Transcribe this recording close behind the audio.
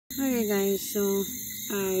Okay guys, so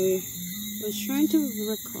I was trying to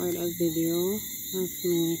record a video of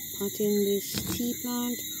me potting this tea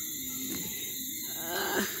plant.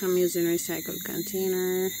 I'm using a recycled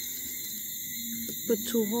container. Put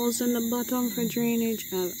 2 holes in the bottom for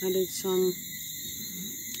drainage. I've added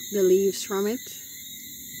the leaves from it,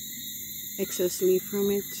 excess leaf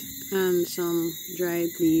from it, and some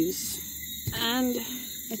dried leaves, and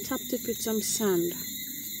I topped it with some sand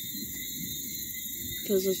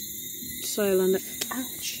because of soil on the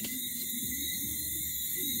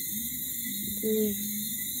the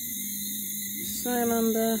soil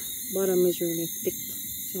on the bottom is really thick,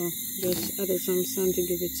 so just added some sand to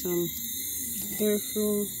give it some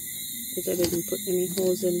airflow, because I didn't put any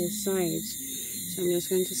holes in the sides. So I'm just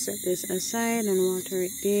going to set this aside and water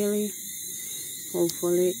it daily.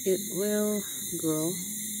 Hopefully it will grow,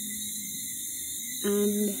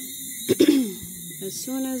 and as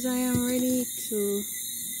soon as I am ready to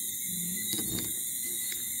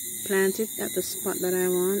plant it at the spot that I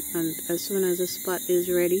want, and as soon as the spot is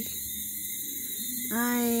ready,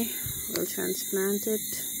 I will transplant it.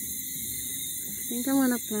 I think I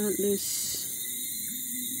want to plant this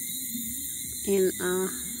in a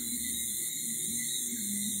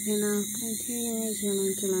container as well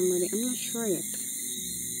until I'm ready. I'm not sure yet.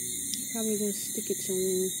 Probably just stick it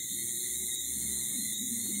somewhere.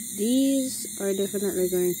 These are definitely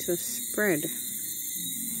going to spread,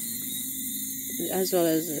 as well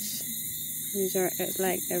as this. These are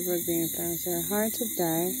like evergreen plants. They're hard to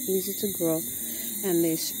die, easy to grow, and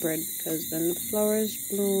they spread because when the flowers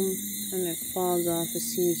bloom and it falls off, the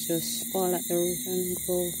seeds just fall at the root and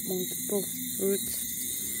grow multiple roots.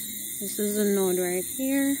 This is a node right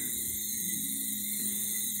here.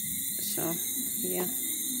 So yeah,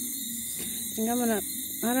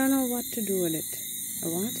 I don't know what to do with it. I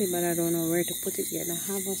want it, but I don't know where to put it yet. I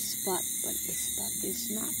have a spot, but the spot is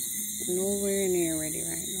not nowhere near ready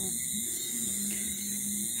right now,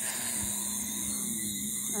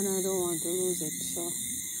 and I don't want to lose it. So I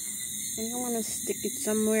think I want to stick it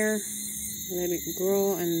somewhere, let it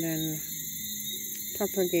grow, and then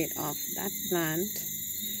propagate off that plant,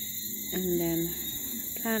 and then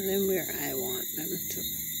plant them where I want them to,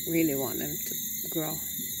 really want them to grow.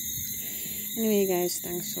 Anyway guys,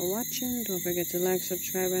 thanks for watching. Don't forget to like,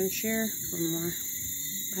 subscribe, and share for more.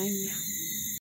 Bye.